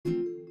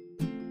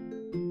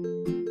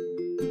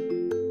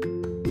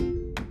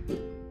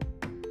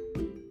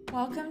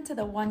Welcome to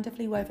the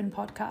Wonderfully Woven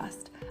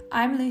podcast.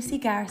 I'm Lucy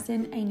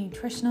Garrison, a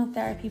nutritional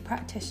therapy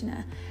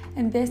practitioner,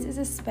 and this is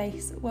a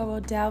space where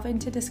we'll delve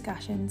into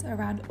discussions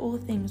around all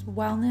things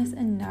wellness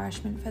and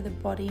nourishment for the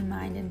body,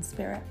 mind, and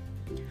spirit.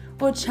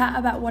 We'll chat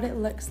about what it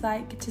looks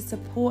like to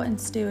support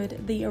and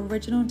steward the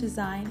original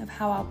design of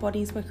how our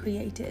bodies were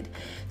created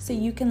so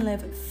you can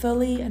live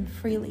fully and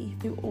freely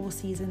through all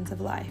seasons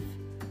of life.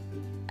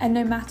 And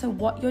no matter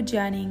what you're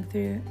journeying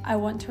through, I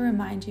want to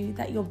remind you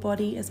that your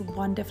body is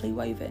wonderfully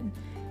woven.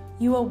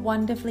 You are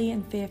wonderfully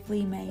and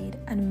fearfully made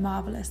and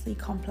marvelously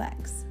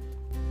complex.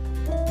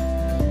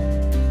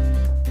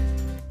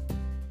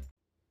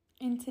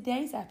 In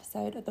today's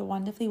episode of the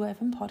Wonderfully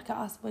Woven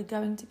podcast, we're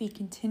going to be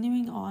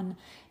continuing on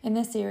in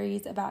the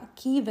series about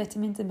key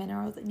vitamins and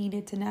minerals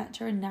needed to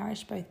nurture and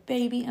nourish both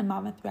baby and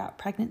mama throughout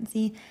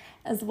pregnancy,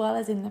 as well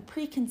as in the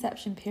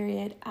preconception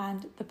period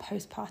and the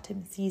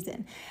postpartum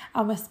season.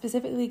 And we're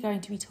specifically going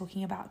to be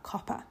talking about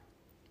copper.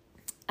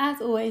 As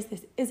always,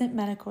 this isn't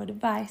medical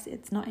advice.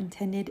 It's not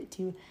intended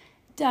to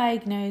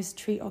diagnose,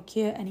 treat, or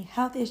cure any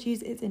health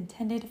issues. It's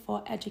intended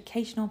for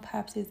educational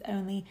purposes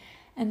only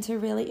and to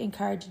really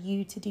encourage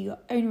you to do your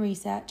own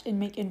research and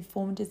make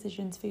informed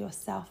decisions for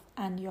yourself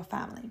and your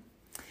family.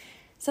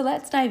 So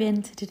let's dive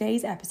into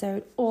today's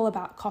episode all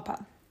about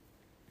copper.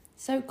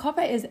 So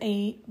copper is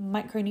a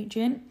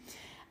micronutrient,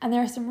 and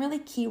there are some really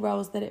key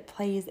roles that it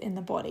plays in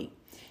the body.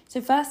 So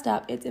first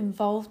up, it's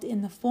involved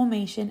in the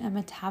formation and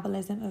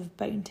metabolism of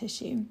bone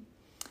tissue.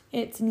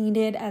 It's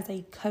needed as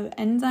a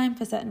coenzyme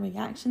for certain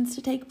reactions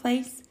to take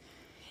place.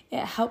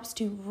 It helps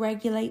to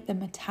regulate the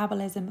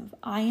metabolism of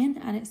iron,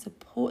 and it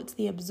supports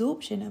the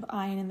absorption of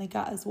iron in the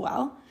gut as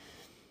well.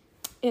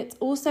 It's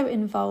also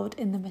involved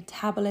in the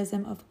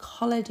metabolism of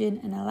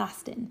collagen and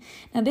elastin.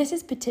 Now, this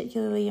is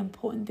particularly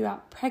important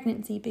throughout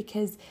pregnancy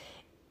because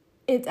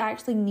it's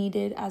actually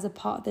needed as a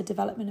part of the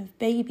development of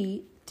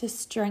baby to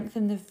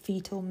strengthen the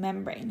fetal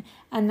membrane,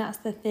 and that's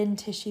the thin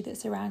tissue that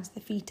surrounds the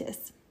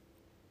fetus.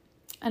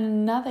 And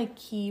another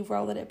key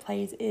role that it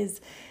plays is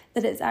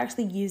that it's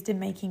actually used in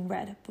making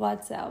red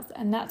blood cells,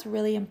 and that's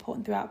really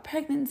important throughout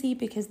pregnancy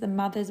because the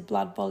mother's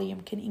blood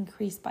volume can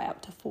increase by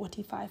up to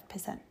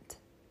 45%.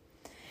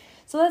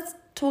 So let's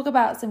talk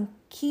about some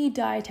key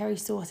dietary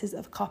sources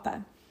of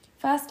copper.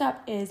 First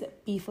up is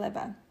beef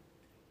liver.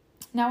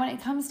 Now, when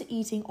it comes to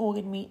eating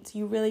organ meats,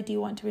 you really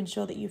do want to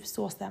ensure that you've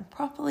sourced them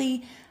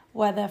properly,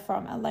 whether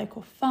from a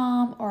local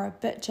farm or a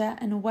butcher,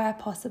 and where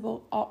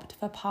possible, opt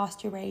for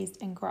pasture-raised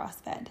and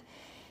grass-fed.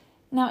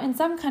 Now, in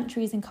some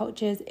countries and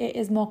cultures, it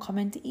is more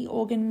common to eat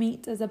organ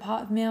meat as a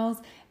part of meals,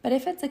 but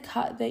if it's a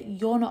cut that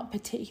you're not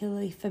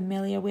particularly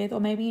familiar with, or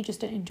maybe you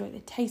just don't enjoy the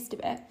taste of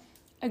it,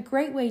 a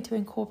great way to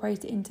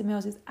incorporate it into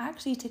meals is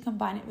actually to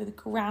combine it with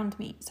ground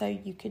meat. So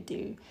you could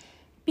do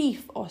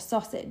beef or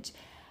sausage.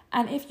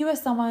 And if you are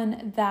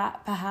someone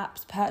that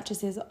perhaps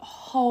purchases a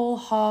whole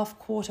half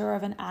quarter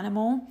of an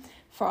animal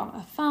from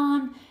a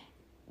farm,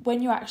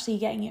 when you're actually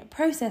getting it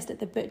processed at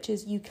the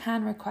butcher's, you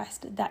can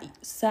request that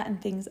certain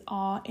things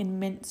are in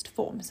minced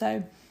form.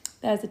 So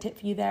there's a tip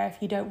for you there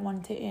if you don't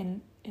want it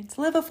in its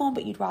liver form,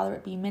 but you'd rather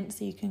it be minced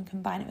so you can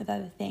combine it with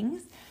other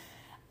things.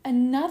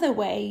 Another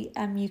way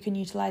you can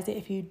utilize it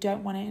if you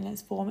don't want it in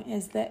its form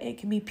is that it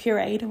can be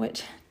pureed,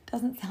 which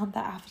doesn't sound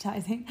that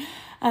appetizing.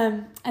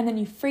 And then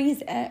you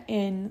freeze it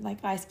in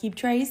like ice cube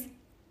trays,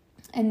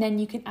 and then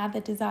you can add the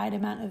desired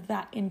amount of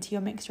that into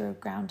your mixture of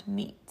ground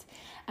meat.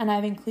 And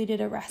I've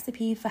included a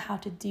recipe for how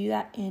to do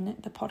that in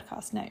the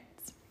podcast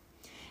notes.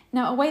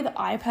 Now, a way that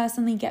I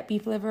personally get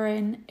beef liver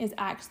in is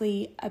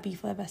actually a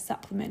beef liver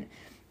supplement.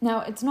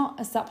 Now, it's not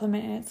a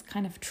supplement in its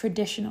kind of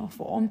traditional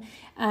form.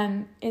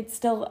 It's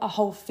still a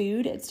whole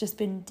food. It's just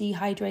been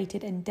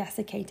dehydrated and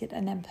desiccated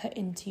and then put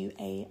into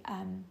a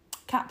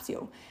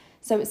capsule.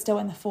 So it's still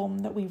in the form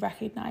that we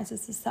recognize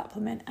as a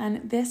supplement.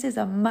 And this is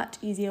a much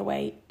easier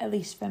way, at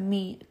least for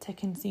me, to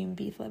consume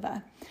beef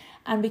liver.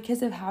 And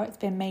because of how it's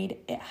been made,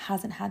 it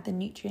hasn't had the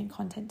nutrient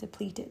content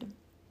depleted.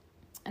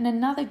 And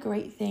another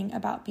great thing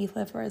about beef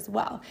liver as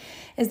well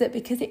is that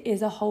because it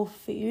is a whole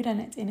food and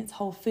it's in its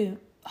whole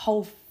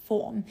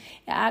form,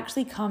 it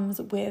actually comes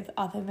with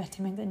other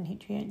vitamins and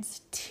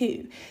nutrients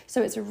too.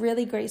 So it's a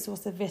really great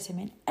source of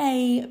vitamin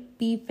A,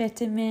 B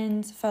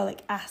vitamins, folic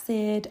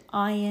acid,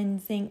 iron,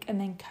 zinc,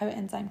 and then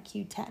coenzyme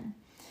Q10.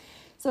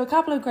 So a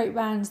couple of great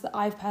brands that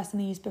I've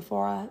personally used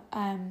before are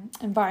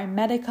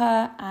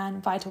Enviromedica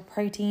and Vital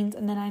Proteins.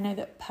 And then I know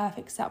that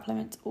Perfect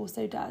Supplements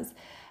also does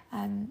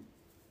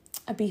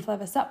a beef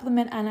liver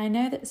supplement. And I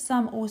know that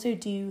some also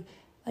do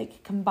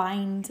like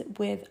combined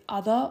with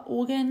other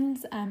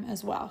organs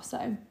as well.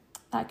 So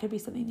that could be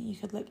something that you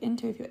could look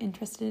into if you're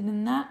interested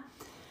in that.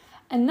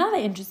 Another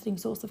interesting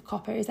source of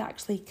copper is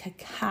actually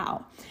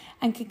cacao.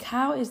 And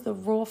cacao is the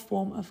raw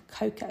form of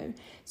cocoa.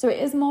 So it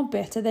is more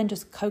bitter than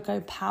just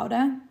cocoa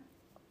powder.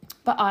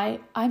 But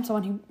I'm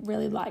someone who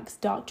really likes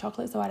dark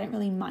chocolate, so I don't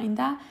really mind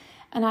that.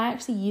 And I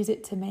actually use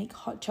it to make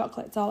hot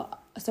chocolate. So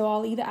So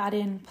I'll either add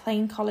in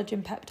plain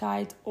collagen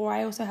peptides, or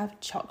I also have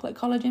chocolate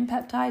collagen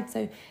peptides,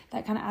 so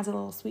that kind of adds a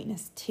little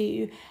sweetness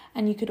too.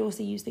 And you could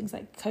also use things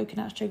like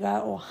coconut sugar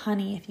or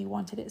honey if you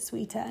wanted it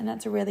sweeter, and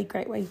that's a really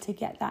great way to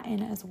get that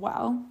in as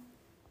well.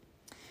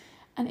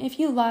 And if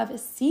you love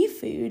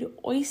seafood,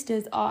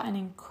 oysters are an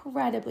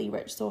incredibly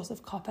rich source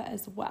of copper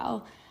as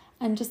well.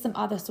 And just some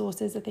other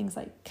sources are things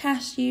like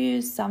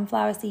cashews,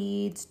 sunflower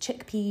seeds,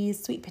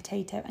 chickpeas, sweet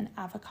potato, and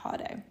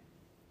avocado.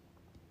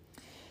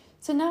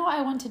 So now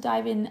I want to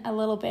dive in a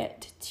little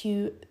bit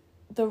to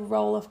the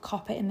role of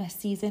copper in the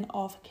season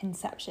of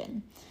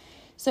conception.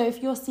 So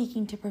if you're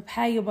seeking to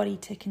prepare your body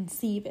to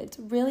conceive, it's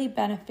really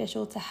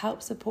beneficial to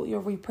help support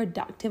your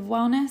reproductive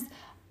wellness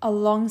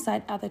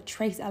alongside other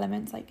trace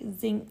elements like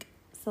zinc,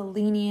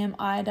 selenium,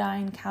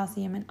 iodine,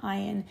 calcium, and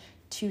iron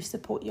to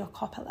support your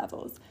copper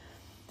levels.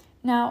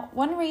 Now,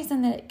 one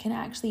reason that it can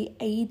actually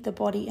aid the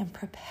body in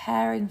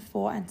preparing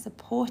for and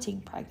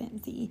supporting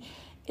pregnancy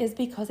is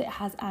because it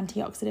has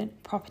antioxidant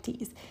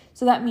properties.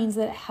 So that means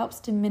that it helps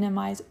to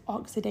minimize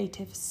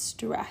oxidative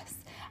stress.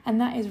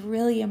 And that is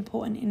really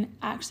important in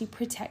actually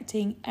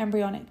protecting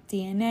embryonic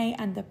DNA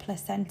and the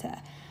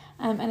placenta.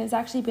 And it's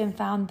actually been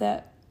found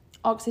that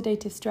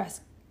oxidative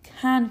stress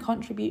can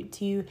contribute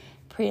to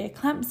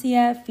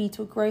preeclampsia,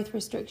 fetal growth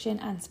restriction,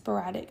 and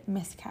sporadic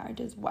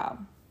miscarriage as well.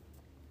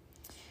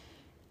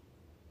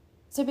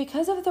 So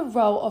because of the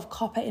role of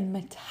copper in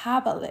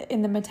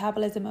the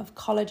metabolism of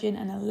collagen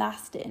and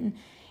elastin,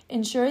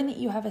 ensuring that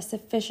you have a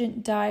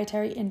sufficient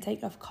dietary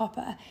intake of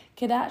copper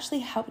could actually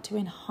help to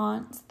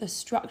enhance the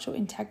structural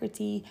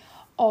integrity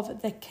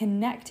of the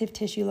connective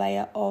tissue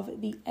layer of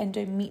the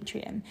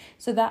endometrium.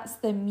 So that's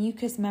the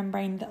mucous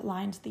membrane that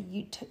lines the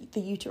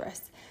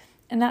uterus.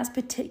 And that's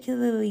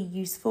particularly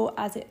useful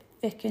as it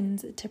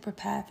thickens to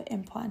prepare for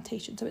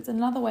implantation. So it's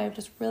another way of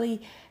just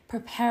really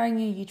preparing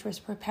your uterus,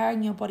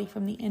 preparing your body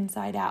from the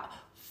inside out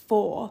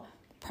for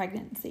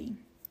pregnancy.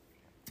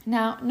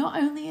 Now, not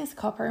only is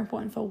copper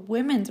important for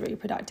women's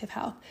reproductive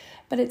health,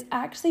 but it's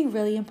actually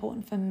really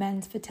important for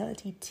men's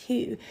fertility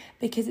too,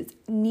 because it's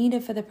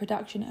needed for the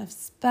production of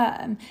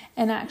sperm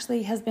and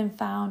actually has been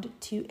found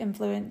to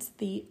influence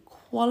the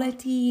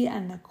quality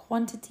and the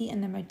quantity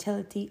and the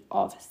motility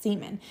of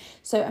semen.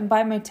 So, and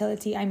by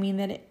motility, I mean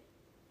that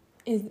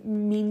it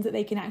means that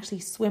they can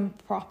actually swim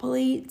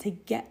properly to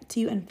get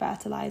to and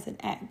fertilize an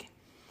egg.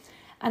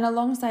 And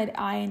alongside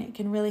iron, it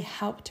can really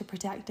help to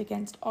protect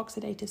against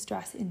oxidative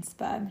stress in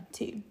sperm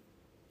too.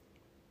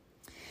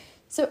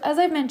 So as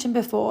I've mentioned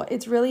before,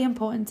 it's really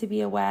important to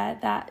be aware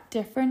that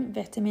different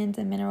vitamins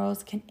and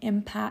minerals can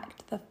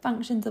impact the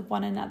functions of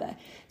one another.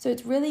 So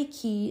it's really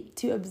key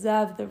to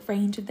observe the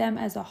range of them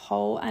as a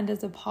whole and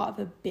as a part of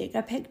a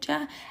bigger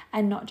picture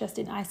and not just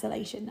in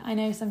isolation. I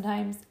know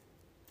sometimes,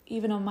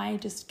 even on my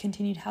just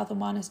continued health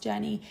and wellness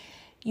journey,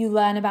 you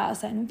learn about a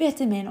certain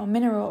vitamin or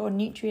mineral or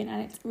nutrient,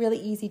 and it's really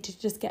easy to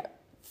just get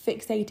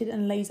fixated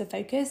and laser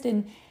focused.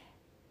 And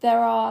there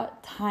are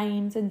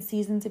times and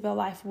seasons of your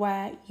life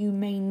where you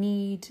may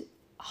need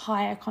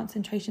higher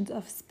concentrations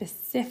of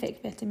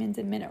specific vitamins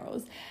and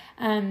minerals.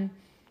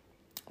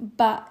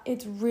 But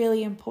it's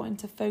really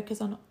important to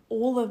focus on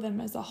all of them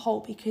as a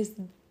whole because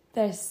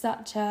there's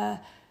such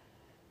a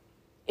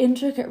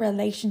intricate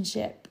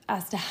relationship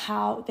as to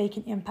how they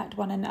can impact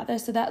one another.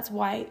 So that's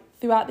why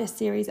throughout this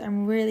series,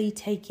 I'm really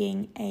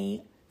taking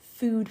a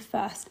food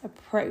first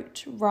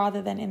approach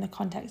rather than in the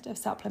context of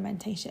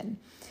supplementation.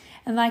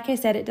 And like I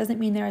said, it doesn't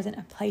mean there isn't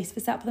a place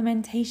for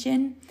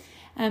supplementation,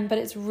 but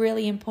it's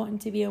really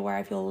important to be aware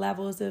of your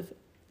levels of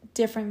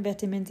different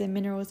vitamins and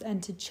minerals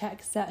and to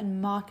check certain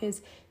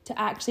markers to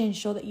actually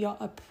ensure that you're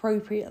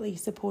appropriately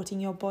supporting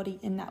your body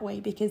in that way,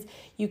 because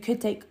you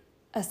could take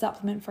a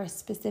supplement for a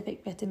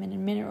specific vitamin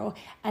and mineral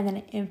and then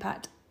it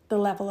impact the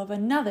level of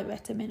another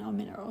vitamin or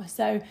mineral.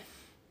 So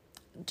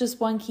just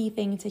one key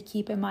thing to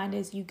keep in mind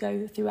as you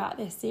go throughout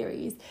this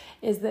series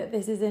is that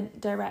this isn't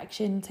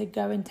direction to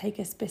go and take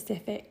a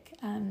specific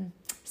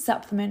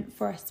supplement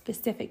for a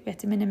specific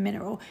vitamin and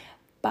mineral,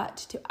 but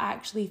to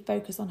actually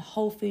focus on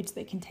whole foods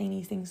that contain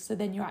these things, so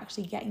then you're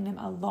actually getting them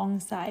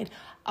alongside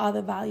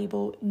other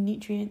valuable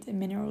nutrients and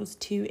minerals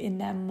too in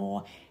their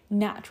more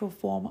natural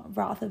form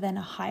rather than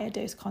a higher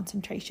dose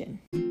concentration.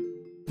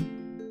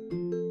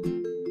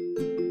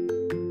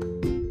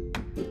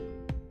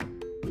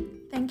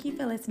 Thank you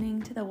for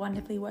listening to the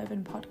Wonderfully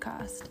Woven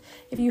podcast.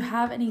 If you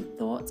have any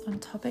thoughts on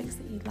topics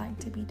that you'd like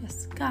to be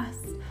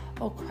discussed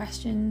or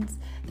questions,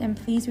 then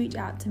please reach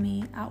out to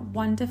me at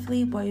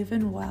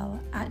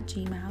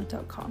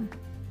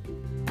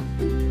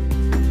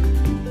wonderfullywovenwell@gmail.com.